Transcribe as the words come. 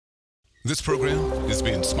This program is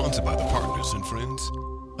being sponsored by the partners and friends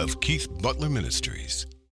of Keith Butler Ministries.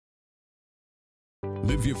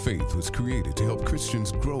 Live Your Faith was created to help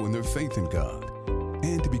Christians grow in their faith in God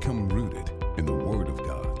and to become rooted in the Word of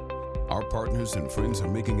God. Our partners and friends are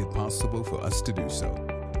making it possible for us to do so.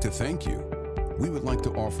 To thank you, we would like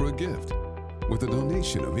to offer a gift. With a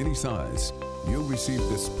donation of any size, you'll receive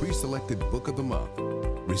this pre-selected book of the month.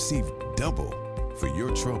 Receive double for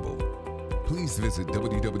your trouble. Please visit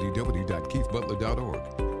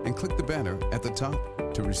www.keithbutler.org and click the banner at the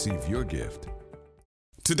top to receive your gift.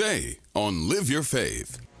 Today on Live Your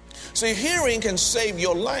Faith. See, hearing can save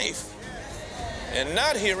your life, and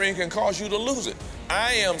not hearing can cause you to lose it.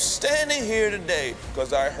 I am standing here today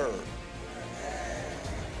because I heard.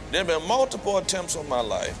 There have been multiple attempts on my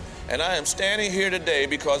life, and I am standing here today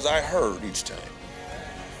because I heard each time.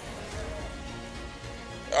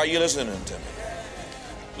 Are you listening to me?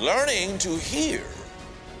 Learning to hear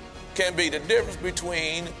can be the difference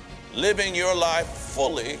between living your life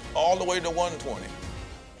fully all the way to 120.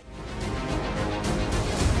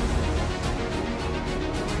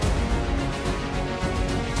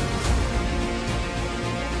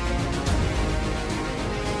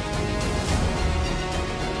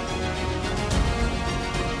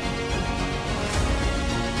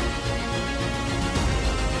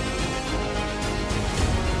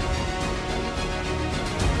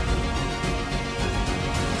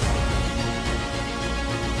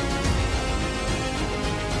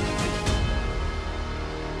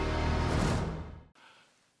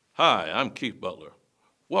 Hi, I'm Keith Butler.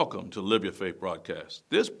 Welcome to Live Your Faith broadcast.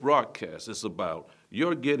 This broadcast is about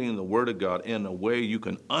your getting the Word of God in a way you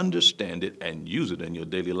can understand it and use it in your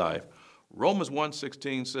daily life. Romans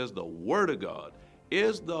 1:16 says the Word of God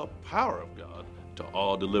is the power of God to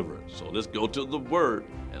all deliverance. So let's go to the Word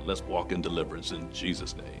and let's walk in deliverance in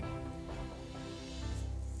Jesus' name.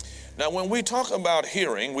 Now, when we talk about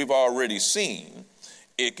hearing, we've already seen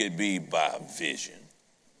it could be by vision.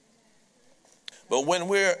 But when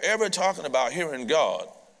we're ever talking about hearing God,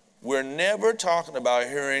 we're never talking about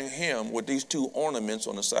hearing Him with these two ornaments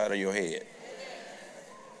on the side of your head.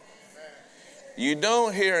 You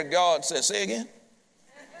don't hear God say again?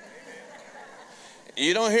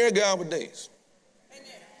 You don't hear God with these.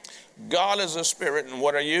 God is a spirit, and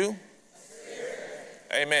what are you? Spirit.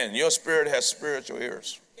 Amen. Your spirit has spiritual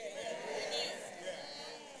ears.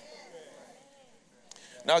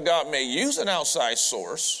 Now, God may use an outside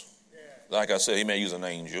source. Like I said, He may use an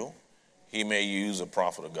angel. He may use a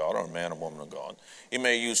prophet of God or a man or woman of God. He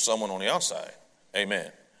may use someone on the outside. Amen.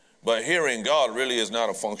 But hearing God really is not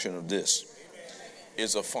a function of this.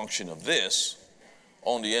 It's a function of this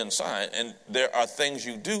on the inside. And there are things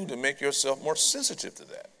you do to make yourself more sensitive to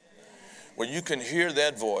that, where you can hear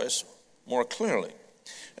that voice more clearly.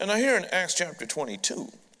 And now here in Acts chapter 22,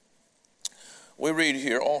 we read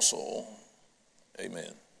here also,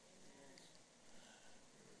 amen,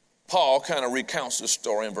 Paul kind of recounts this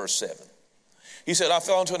story in verse 7. He said, I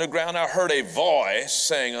fell into the ground, I heard a voice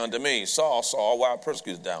saying unto me, Saul, Saul, why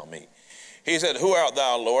persecutest thou me? He said, Who art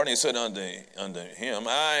thou, Lord? And he said unto him,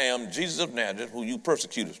 I am Jesus of Nazareth, who you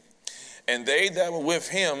persecuted. And they that were with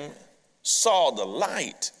him saw the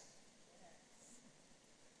light.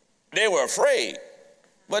 They were afraid,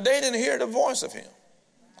 but they didn't hear the voice of him.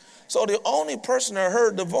 So the only person that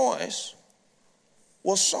heard the voice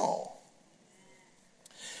was Saul.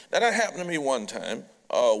 Now, that happened to me one time.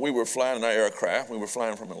 We were flying in our aircraft. We were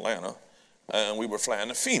flying from Atlanta, and we were flying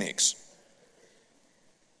to Phoenix.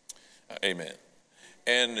 Amen.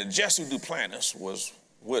 And Jesse Duplantis was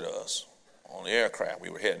with us on the aircraft. We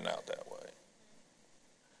were heading out that way.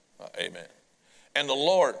 Amen. And the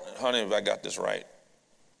Lord, honey, if I got this right,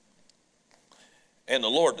 and the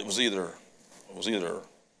Lord, it was either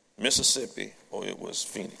Mississippi or it was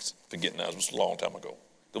Phoenix. Forgetting now, it was a long time ago.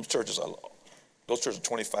 Those churches are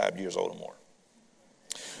 25 years old or more.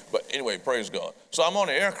 But anyway, praise God. So I'm on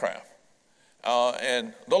the aircraft,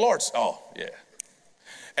 and the Lord,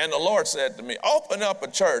 and the Lord said to me, open up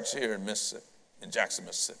a church here in Mississippi, in Jackson,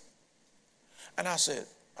 Mississippi. And I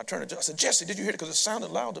turned to Jesse. I said, Jesse, did you hear it? Because it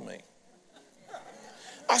sounded loud to me.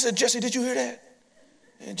 I said, Jesse, did you hear that?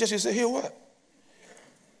 And Jesse said, hear what?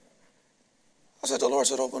 I said, the Lord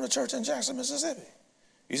said, open a church in Jackson, Mississippi.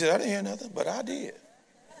 He said, I didn't hear nothing, but I did.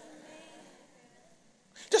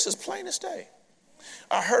 Just as plain as day.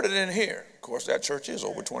 I heard it in here. Of course, that church is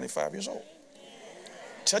over 25 years old.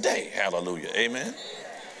 Today, hallelujah, amen.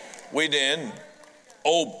 We then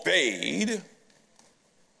obeyed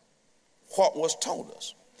what was told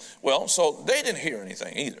us. Well, so they didn't hear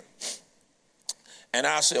anything either. And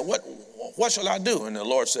I said, what shall I do? And the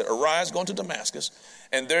Lord said, arise, go into Damascus,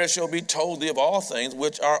 and there shall be told thee of all things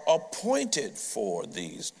which are appointed for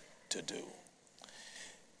these to do.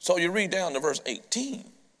 So you read down to verse 18.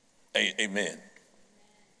 Amen.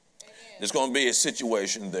 There's going to be a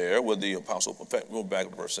situation there with the apostle. In fact, go back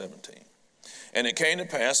to verse 17. And it came to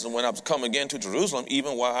pass, and when I was come again to Jerusalem,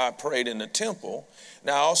 even while I prayed in the temple.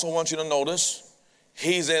 Now, I also want you to notice,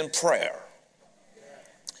 he's in prayer.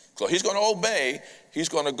 So he's going to obey. He's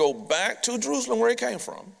going to go back to Jerusalem where he came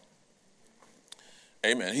from.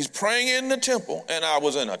 Amen. He's praying in the temple, and I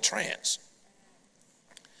was in a trance.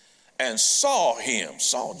 And saw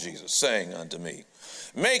Jesus, saying unto me,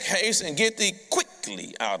 make haste and get thee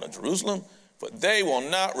quickly out of Jerusalem, for they will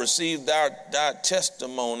not receive thy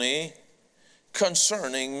testimony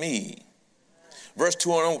concerning me. Verse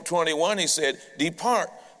 21, he said, depart,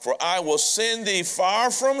 for I will send thee far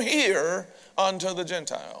from here unto the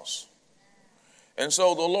Gentiles. And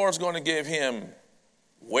so the Lord's going to give him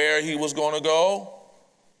where he was going to go,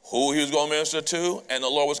 who he was going to minister to, and the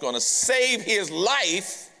Lord was going to save his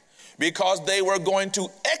life because they were going to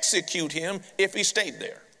execute him if he stayed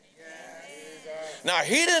there. Now,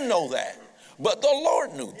 he didn't know that, but the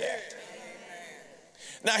Lord knew that.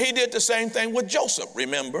 Now, he did the same thing with Joseph.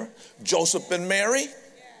 Remember, Joseph and Mary?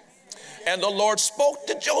 And the Lord spoke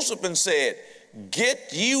to Joseph and said, get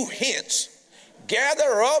you hence,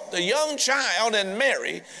 gather up the young child and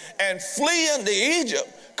Mary, and flee into Egypt,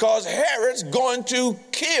 because Herod's going to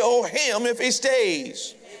kill him if he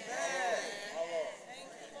stays.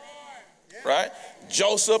 Right?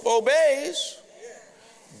 Joseph obeys,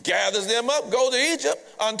 gathers them up, go to Egypt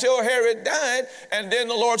until Herod died, and then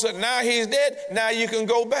the Lord said, now he's dead, now you can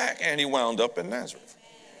go back. And he wound up in Nazareth.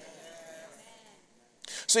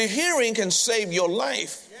 See, hearing can save your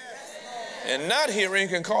life, and not hearing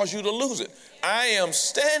can cause you to lose it. I am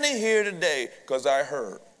standing here today because I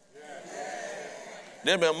heard.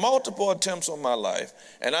 There have been multiple attempts on my life,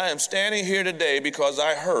 and I am standing here today because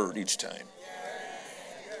I heard each time.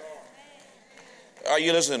 Are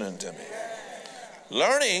you listening to me?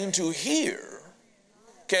 Learning to hear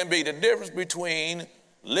can be the difference between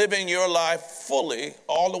living your life fully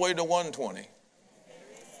all the way to 120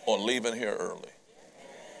 or leaving here early.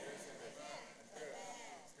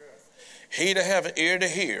 He that have an ear to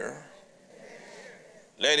hear,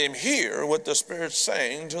 let him hear what the Spirit's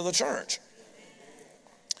saying to the church.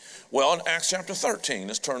 Well, in Acts chapter 13,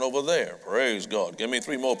 let's turn over there. Praise God. Give me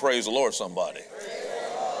 3 more. Praise the Lord, somebody.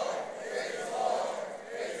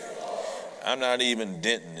 I'm not even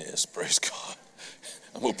denting this, praise God.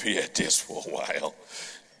 I'm going to be at this for a while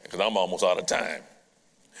because I'm almost out of time.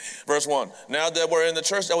 Verse 1, now there were in the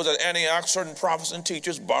church that was at Antioch certain prophets and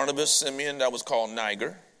teachers, Barnabas, Simeon, that was called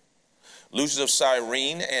Niger, Lucius of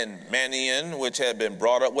Cyrene, and Manaen, which had been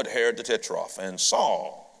brought up with Herod the Tetrarch, and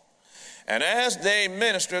Saul. And as they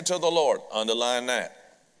ministered to the Lord, underline that.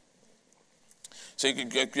 So you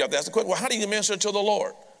have to ask the question, well, how do you minister to the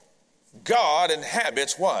Lord? God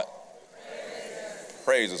inhabits what?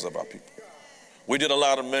 Praises of our people. We did a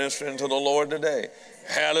lot of ministering to the Lord today.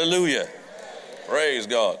 Hallelujah. Praise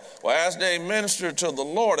God. Well, as they ministered to the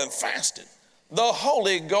Lord and fasted, the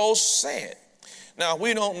Holy Ghost said. Now,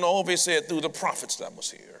 we don't know if he said through the prophets that was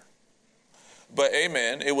here. But,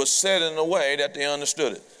 amen, it was said in a way that they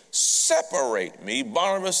understood it. Separate me,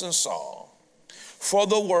 Barnabas and Saul, for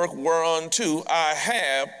the work whereunto I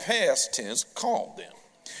have, past tense, called them.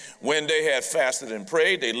 When they had fasted and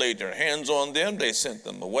prayed, they laid their hands on them, they sent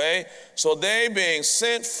them away. So they, being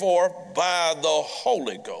sent forth by the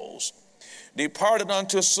Holy Ghost, departed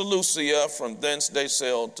unto Seleucia, from thence they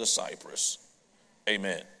sailed to Cyprus.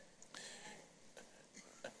 Amen.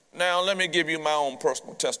 Now, let me give you my own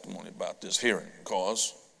personal testimony about this hearing,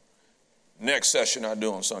 because next session I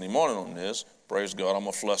do on Sunday morning on this, praise God, I'm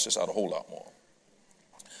going to flush this out a whole lot more.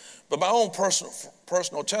 But my own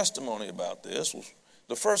personal testimony about this was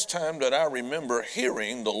the first time that I remember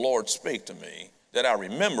hearing the Lord speak to me, that I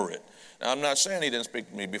remember it. Now, I'm not saying he didn't speak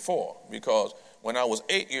to me before, because when I was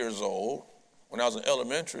 8 years old, when I was in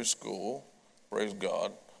elementary school, praise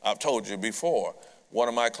God, I've told you before, one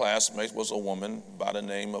of my classmates was a woman by the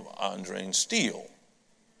name of Andrine Steele.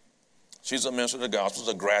 She's a minister of the gospel,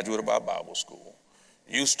 a graduate of our Bible school.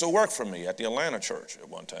 Used to work for me at the Atlanta church at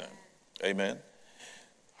one time. Amen.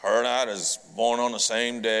 Her and I was born on the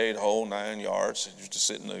same day, the whole 9 yards. Used to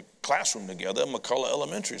sit in the classroom together at McCullough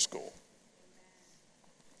Elementary School.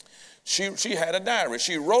 She had a diary.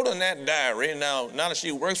 She wrote in that diary. Now that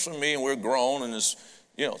she works for me and we're grown and it's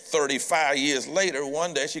 35 years later,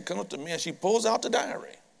 one day she comes up to me and she pulls out the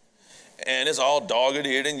diary. And it's all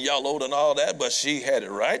dog-eared and yellowed and all that, but she had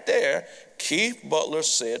it right there. Keith Butler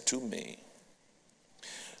said to me.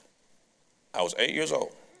 I was 8 years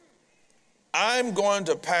old. I'm going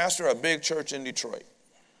to pastor a big church in Detroit.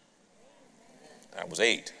 I was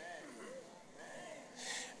 8.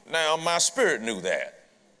 Now, my spirit knew that.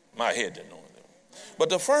 My head didn't know anything. But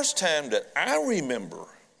the first time that I remember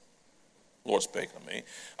Lord spake to me,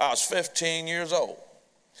 I was 15 years old.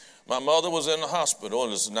 My mother was in the hospital,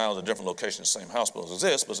 and this is now a different location, the same hospital as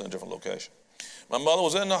this, but it's in a different location. My mother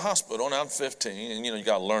was in the hospital, and I'm 15, and you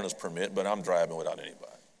got a learner's permit, but I'm driving without anybody.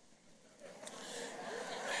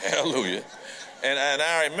 Hallelujah. And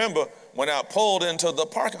I remember when I pulled into the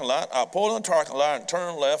parking lot, and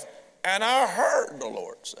turned left, and I heard the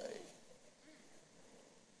Lord say,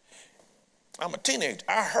 I'm a teenager.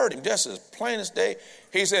 I heard him just as plain as day.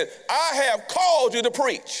 He said, I have called you to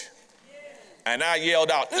preach. And I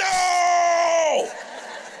yelled out, no!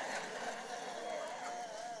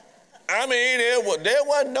 I mean, there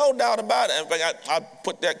wasn't no doubt about it. In fact, I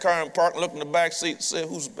put that car in park and looked in the back seat and said,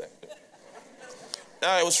 who's back there?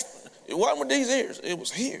 Now, it wasn't with these ears. It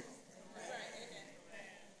was here.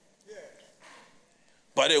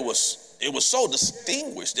 But it was so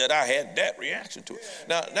distinguished that I had that reaction to it.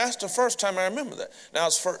 Now, that's the first time I remember that. Now, I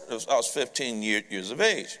was 15 years of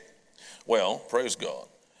age. Well, praise God.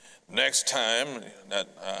 Next time,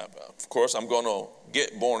 of course, I'm going to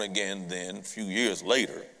get born again then, a few years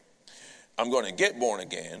later. I'm going to get born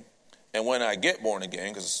again. And when I get born again,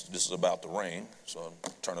 because this is about to rain, so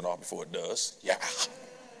I'll turn it off before it does. Yeah.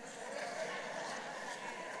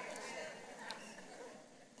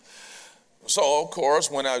 So, of course,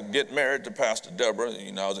 when I get married to Pastor Deborah,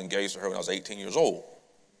 I was engaged to her when I was 18 years old.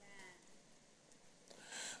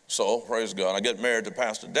 So, praise God, I get married to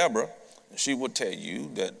Pastor Deborah, and she would tell you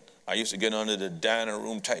that I used to get under the dining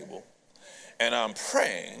room table, and I'm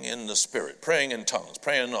praying in the Spirit, praying in tongues,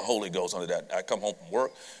 praying in the Holy Ghost under that. I come home from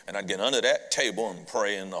work, and I'd get under that table and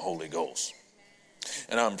pray in the Holy Ghost.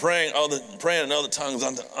 And I'm praying in other tongues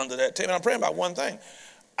under that table. And I'm praying about one thing.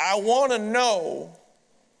 I want to know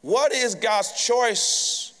what is God's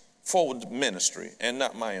choice for ministry and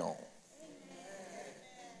not my own?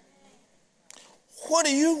 What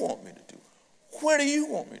do you want me to do? Where do you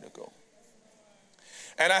want me to go?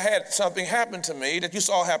 And I had something happen to me that you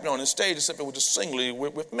saw happen on the stage, except it was just singly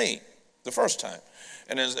with me the first time.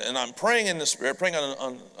 And I'm praying in the Spirit, praying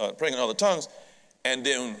in other tongues, and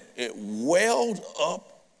then it welled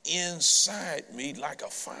up inside me like a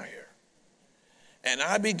fire. And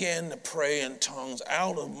I began to pray in tongues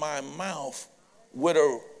out of my mouth with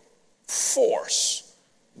a force,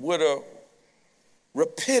 with a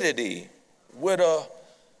rapidity, with a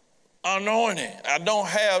anointing. I don't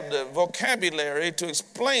have the vocabulary to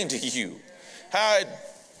explain to you how it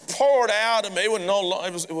poured out of me. It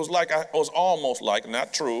was almost like,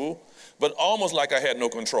 not true, but almost like I had no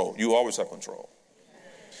control. You always have control.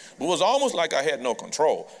 But it was almost like I had no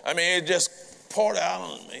control. I mean, it just poured out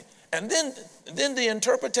on me. And then the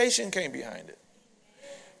interpretation came behind it.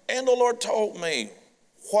 And the Lord told me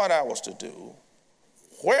what I was to do,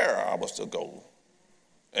 where I was to go.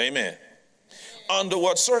 Amen. Under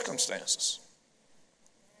what circumstances.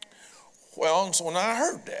 Well, so when I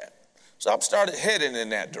heard that, so I started heading in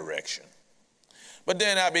that direction. But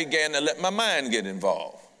then I began to let my mind get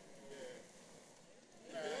involved.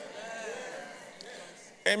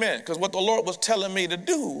 Amen. Because what the Lord was telling me to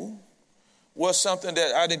do was something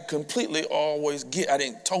that I didn't completely always get. I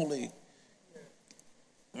didn't totally,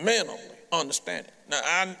 minimally understand it.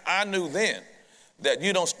 Now, I knew then that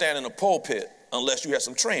you don't stand in a pulpit unless you have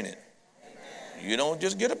some training. You don't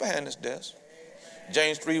just get up behind this desk.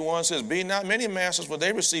 James 3:1 says, be not many masters, for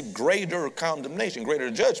they receive greater condemnation,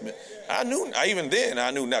 greater judgment. Even then,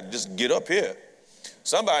 I knew not to just get up here.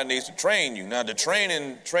 Somebody needs to train you. Now, the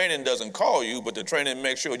training doesn't call you, but the training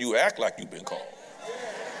makes sure you act like you've been called.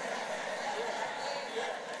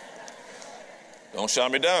 Don't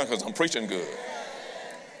shut me down because I'm preaching good.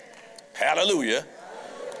 Hallelujah.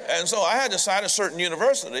 And so I had decided a certain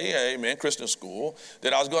university, amen, Christian school,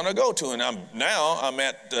 that I was going to go to. And I'm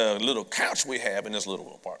at the little couch we have in this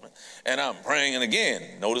little apartment. And I'm praying, and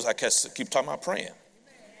again, notice I keep talking about praying.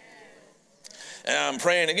 And I'm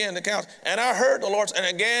praying again, the couch. And I heard the Lord, and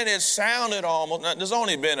again, it sounded almost, there's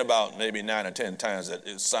only been about maybe 9 or 10 times that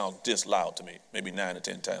it sounds this loud to me. Maybe 9 or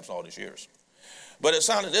 10 times all these years. But it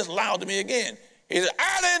sounded this loud to me again. He said,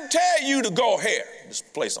 I didn't tell you to go here. This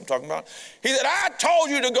place I'm talking about. He said, I told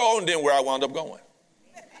you to go, and then where I wound up going.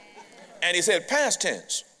 And he said, past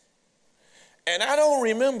tense. And I don't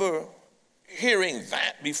remember hearing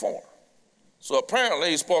that before. So apparently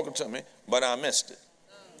he's spoken to me, but I missed it.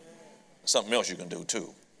 Something else you can do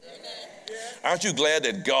too. Aren't you glad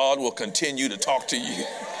that God will continue to talk to you?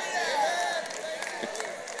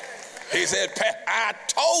 He said, I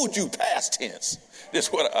told you, past tense. This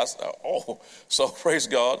is what I said. Oh, so praise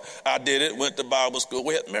God. I did it, went to Bible school.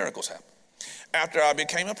 We had miracles happen. After I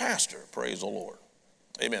became a pastor, praise the Lord.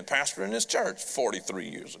 Amen. Pastor in this church 43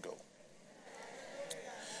 years ago.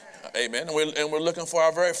 Amen. And we're looking for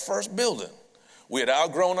our very first building. We had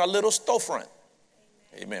outgrown our little storefront.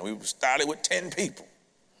 Amen. We started with 10 people.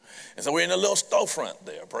 And so we're in a little storefront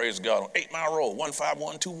there, praise God, on 8 Mile Road,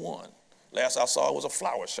 15121. Last I saw it was a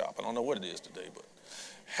flower shop. I don't know what it is today, but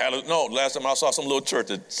last time I saw some little church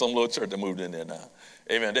that moved in there now.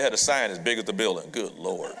 Amen. They had a sign as big as the building. Good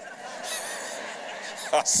Lord.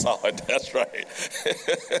 I saw it. That's right.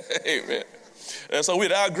 Amen. And so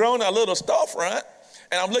we'd outgrown our little storefront,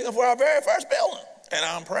 and I'm looking for our very first building, and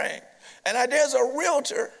I'm praying. And there's a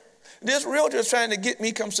realtor. This realtor is trying to get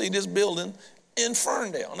me come see this building in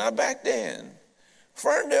Ferndale. Now, back then,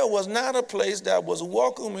 Ferndale was not a place that was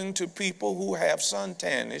welcoming to people who have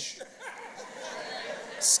suntanish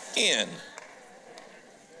skin,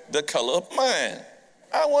 the color of mine.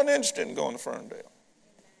 I wasn't interested in going to Ferndale.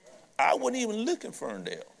 I wasn't even look in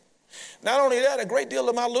Ferndale. Not only that, a great deal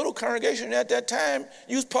of my little congregation at that time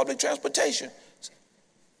used public transportation.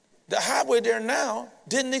 The highway there now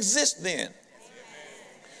didn't exist then.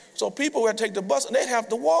 So people would take the bus and they'd have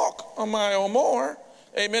to walk a mile or more,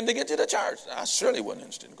 amen, to get to the church. I surely wasn't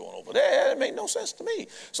interested in going over there. It made no sense to me.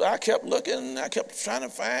 So I kept looking, I kept trying to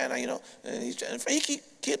find, and he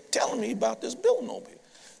kept telling me about this building over here.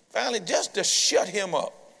 Finally, just to shut him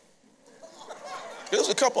up. It was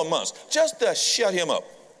a couple of months, just to shut him up.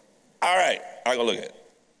 All right, I go look at it.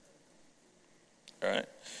 All right.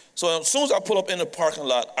 So as soon as I pull up in the parking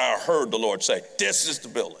lot, I heard the Lord say, this is the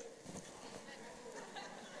building.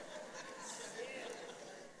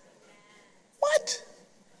 What?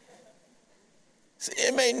 See,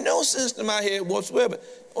 it made no sense to my head whatsoever.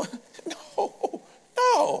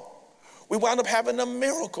 No. We wound up having a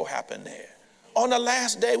miracle happen there. On the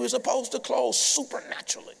last day, we were supposed to close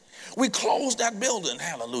supernaturally. We closed that building,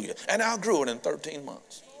 hallelujah, and outgrew it in 13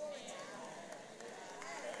 months.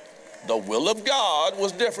 The will of God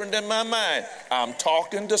was different than my mind. I'm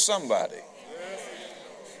talking to somebody.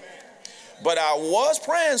 But I was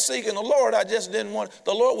praying, seeking the Lord. I just didn't want,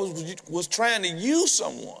 the Lord was trying to use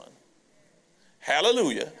someone.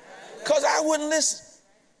 Hallelujah. Because I wouldn't listen.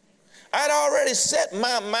 I'd already set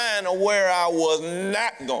my mind on where I was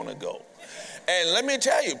not going to go. And let me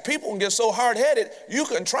tell you, people can get so hard-headed, you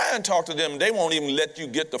can try and talk to them, they won't even let you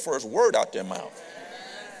get the first word out their mouth.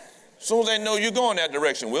 As soon as they know you're going that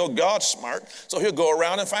direction, well, God's smart, so he'll go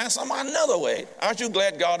around and find another way. Aren't you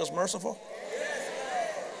glad God is merciful?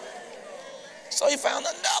 So he found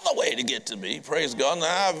another way to get to me, praise God, and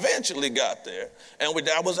I eventually got there. And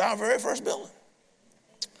that was our very first building.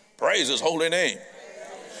 Praise his holy name.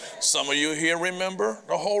 Some of you here remember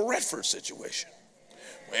the whole Redford situation.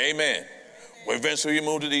 Amen. We eventually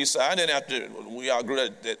moved to the east side, and after we outgrew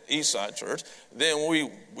that east side church, then we're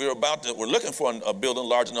looking for a building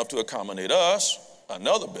large enough to accommodate us,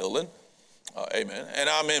 another building, amen. And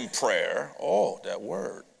I'm in prayer. Oh, that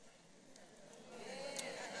word.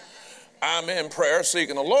 I'm in prayer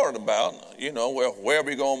seeking the Lord about, where are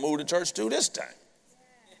we going to move the church to this time?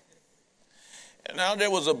 And now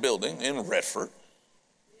there was a building in Redford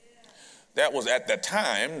that was at the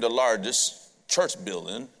time the largest church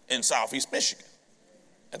building in Southeast Michigan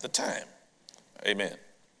at the time. Amen.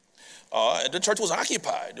 The church was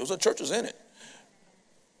occupied. There was churches in it.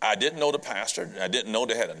 I didn't know the pastor. I didn't know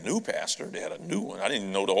they had a new pastor. They had a new one. I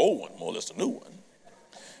didn't know the old one, more or less the new one.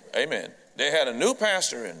 Amen. They had a new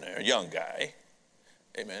pastor in there, a young guy.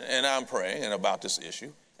 Amen. And I'm praying about this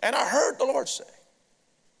issue. And I heard the Lord say,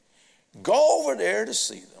 go over there to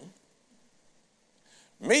see them.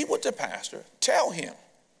 Meet with the pastor. Tell him,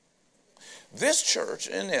 this church,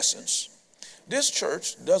 in essence, this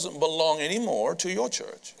church doesn't belong anymore to your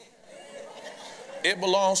church. It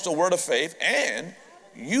belongs to Word of Faith, and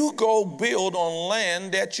you go build on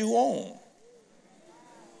land that you own.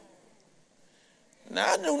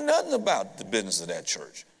 Now, I knew nothing about the business of that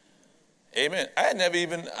church. Amen. I had never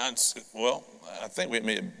even, I think we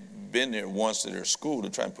may have been there once to their school to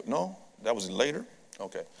try and no, that was later?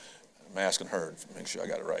 Okay. I'm asking her to make sure I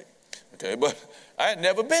got it right. Okay, but I had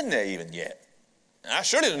never been there even yet. And I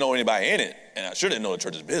sure didn't know anybody in it, and I sure didn't know the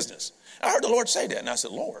church's business. I heard the Lord say that, and I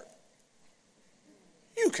said, Lord,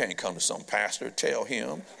 you can't come to some pastor, tell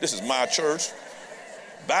him, this is my church,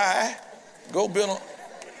 bye, go build on.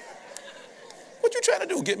 What you trying to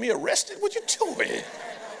do, get me arrested? What you doing?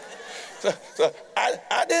 So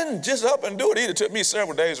I didn't just up and do it either. It took me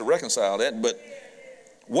several days to reconcile that, but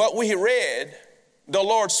what we read, the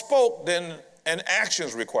Lord spoke, then an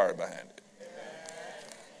action's required behind it.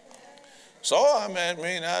 So I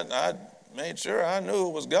made sure I knew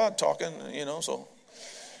it was God talking,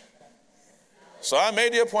 So I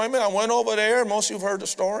made the appointment. I went over there. Most of you have heard the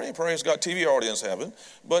story. Praise God. TV audience haven't.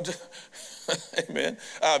 But, amen,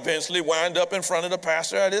 I eventually wind up in front of the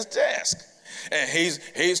pastor at his desk. And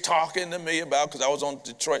he's talking to me about, because I was on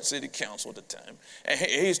Detroit City Council at the time. And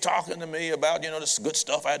he's talking to me about, this good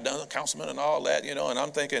stuff I had done, the councilman and all that, and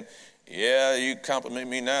I'm thinking, yeah, you compliment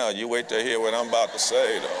me now. You wait to hear what I'm about to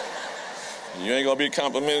say, though. You ain't going to be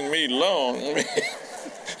complimenting me long.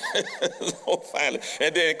 So finally,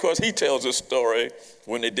 and then, of course, he tells a story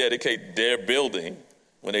when they dedicate their building,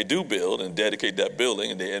 when they do build and dedicate that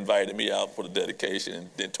building, and they invited me out for the dedication and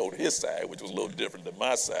then told his side, which was a little different than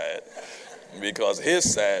my side, because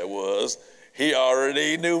his side was he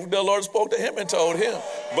already knew the Lord spoke to him and told him,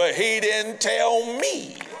 but he didn't tell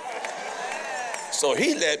me. So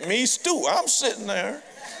he let me stew. I'm sitting there,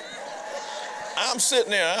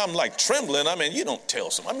 I'm like trembling. You don't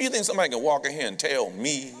tell somebody. You think somebody can walk in here and tell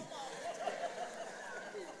me?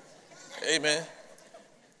 Amen.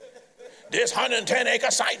 This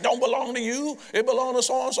 110-acre site don't belong to you. It belongs to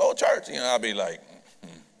so-and-so church. I'll be like,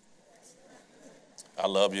 I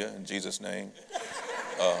love you in Jesus' name.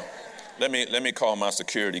 Let me call my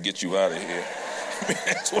security, get you out of here.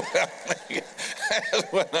 That's what I'm thinking.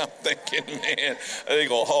 That's what I'm thinking, man. They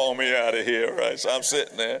gonna haul me out of here, right? So I'm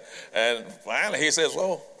sitting there, and finally he says,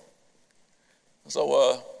 all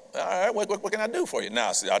right, what can I do for you?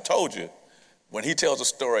 Now, see, I told you, when he tells a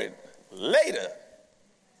story later,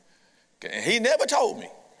 and he never told me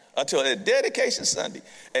until the dedication Sunday.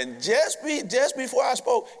 And just before I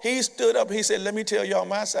spoke, he stood up and he said, let me tell y'all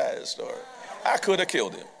my side of the story. I could have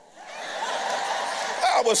killed him.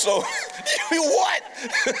 I was so, what?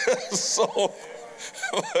 So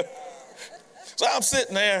I'm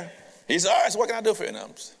sitting there. He said, all right, so what can I do for you? And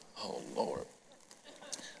I'm saying, oh, Lord.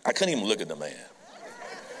 I couldn't even look at the man.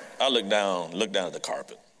 I looked down at the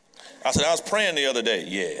carpet. I said, I was praying the other day.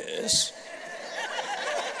 Yes.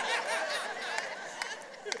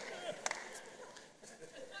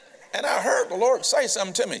 And I heard the Lord say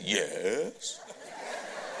something to me. Yes.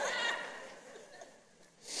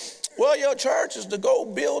 Well, your church is to go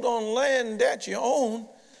build on land that you own,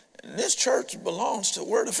 and this church belongs to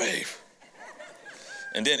Word of Faith.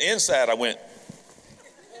 And then inside I went,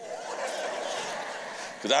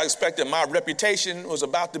 because I expected my reputation was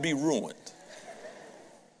about to be ruined.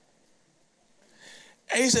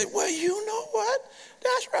 And he said, well, you know what?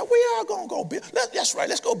 That's right, we are going to go build. That's right,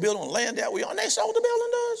 let's go build on land that we own. And they sold the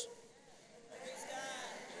building to us.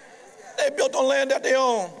 They built on land that they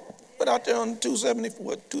own. But out there on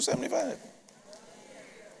 275.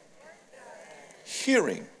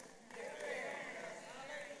 Hearing.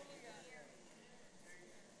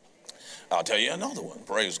 I'll tell you another one.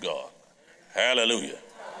 Praise God. Hallelujah.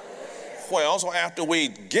 Well, so after we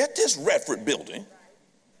get this Redford building,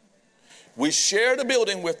 we share the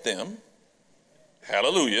building with them.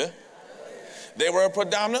 Hallelujah. They were a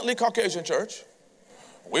predominantly Caucasian church.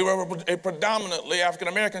 We were a predominantly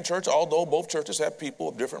African-American church, although both churches have people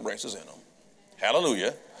of different races in them.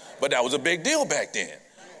 Hallelujah. But that was a big deal back then.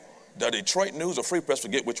 The Detroit News or Free Press,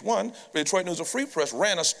 forget which one, the Detroit News or Free Press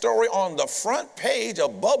ran a story on the front page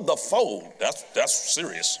above the fold. That's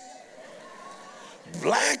serious.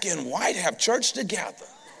 Black and white have church together.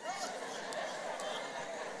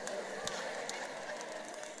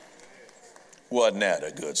 Wasn't that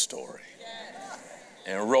a good story?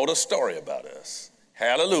 And wrote a story about us.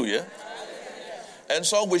 Hallelujah. And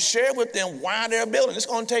so we share with them why they're building. It's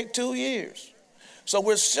going to take 2 years. So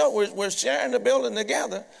we're sharing the building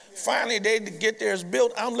together. Finally, they get theirs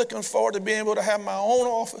built. I'm looking forward to being able to have my own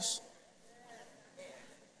office,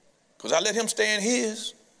 because I let him stay in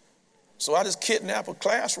his. So I just kidnap a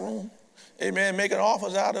classroom. Amen. Make an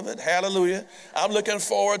office out of it. Hallelujah. I'm looking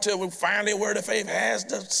forward to finally Word of Faith has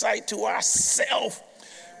the site to ourselves.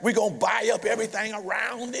 We're going to buy up everything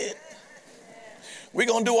around it. We're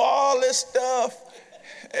going to do all this stuff.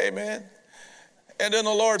 Amen. And then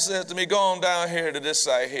the Lord says to me, go on down here to this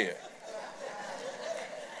side here.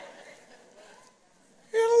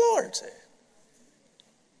 Hear the Lord say.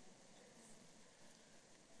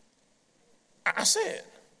 I said,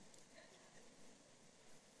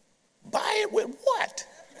 buy it with what?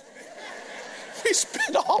 We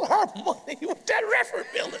spent all our money with that Redford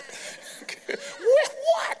building. With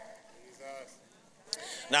what?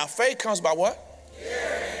 Now, faith comes by what?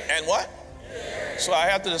 And what? So I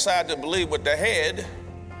have to decide to believe with the head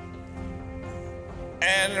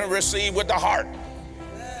and receive with the heart.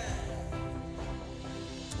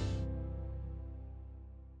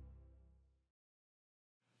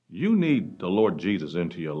 You need the Lord Jesus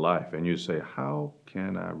into your life, and you say, how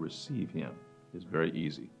can I receive him? It's very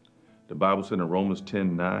easy. The Bible said in Romans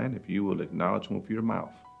 10:9, if you will acknowledge him with your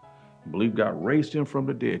mouth, and believe God raised him from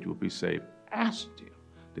the dead, you will be saved. Ask him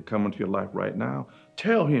to come into your life right now.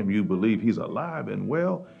 Tell him you believe he's alive and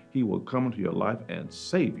well. He will come into your life and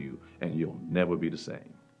save you, and you'll never be the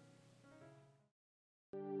same.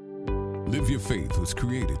 Live Your Faith was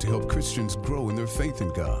created to help Christians grow in their faith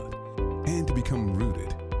in God and to become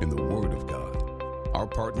rooted in the Word of God. Our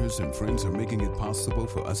partners and friends are making it possible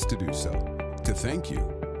for us to do so. To thank you,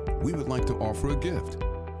 we would like to offer a gift.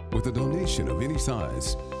 With a donation of any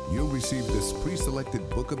size, you'll receive this pre-selected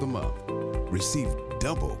book of the month. Receive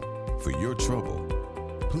double for your trouble.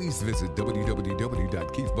 Please visit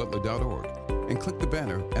www.keithbutler.org and click the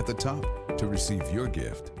banner at the top to receive your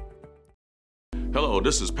gift. Hello,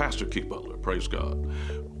 this is Pastor Keith Butler. Praise God.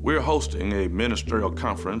 We're hosting a ministerial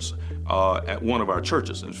conference at one of our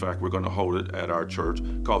churches. In fact, we're going to hold it at our church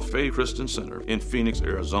called Faith Christian Center in Phoenix,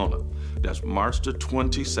 Arizona. That's March the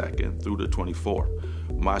 22nd through the 24th.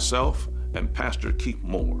 Myself and Pastor Keith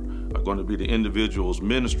Moore are going to be the individuals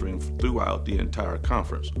ministering throughout the entire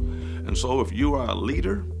conference. And so if you are a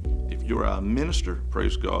leader, if you're a minister,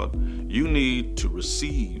 praise God, you need to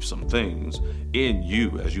receive some things in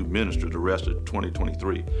you as you minister the rest of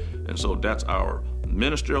 2023. And so that's our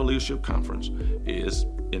Ministerial Leadership Conference is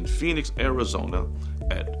in Phoenix, Arizona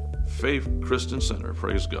at Faith Christian Center,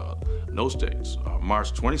 praise God. Those dates are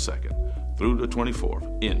March 22nd through the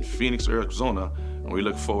 24th in Phoenix, Arizona, and we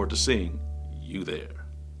look forward to seeing you there.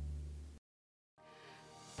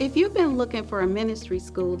 If you've been looking for a ministry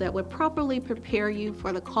school that would properly prepare you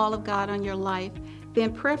for the call of God on your life,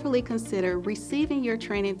 then prayerfully consider receiving your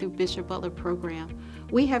training through Bishop Butler program.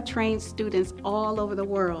 We have trained students all over the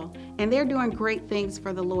world, and they're doing great things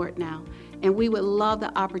for the Lord now, and we would love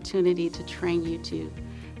the opportunity to train you too.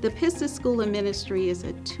 The Pistis School of Ministry is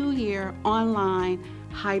a 2-year online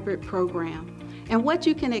hybrid program, and what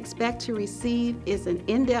you can expect to receive is an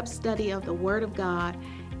in-depth study of the Word of God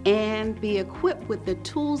and be equipped with the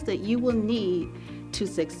tools that you will need to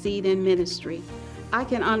succeed in ministry. I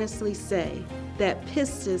can honestly say that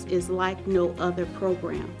Pistis is like no other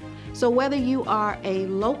program. So whether you are a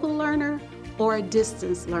local learner or a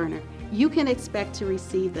distance learner, you can expect to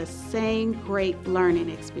receive the same great learning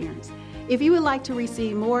experience. If you would like to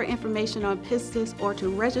receive more information on Pistis or to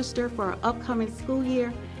register for our upcoming school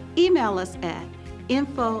year, email us at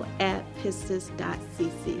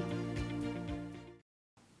info@pistis.cc.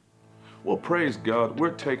 Well, praise God,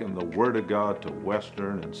 we're taking the Word of God to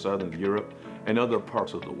Western and Southern Europe and other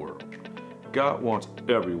parts of the world. God wants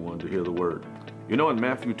everyone to hear the Word. You know, in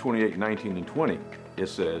Matthew 28:19 and 20, it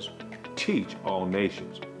says, teach all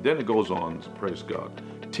nations. Then it goes on, praise God,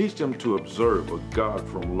 teach them to observe what God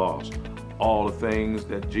from lost, all the things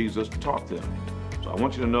that Jesus taught them. So I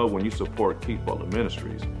want you to know when you support Keith Butler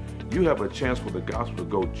Ministries, you have a chance for the gospel to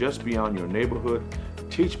go just beyond your neighborhood,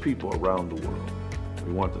 teach people around the world.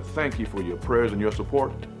 We want to thank you for your prayers and your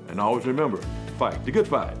support, and always remember, fight the good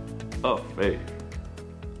fight of faith.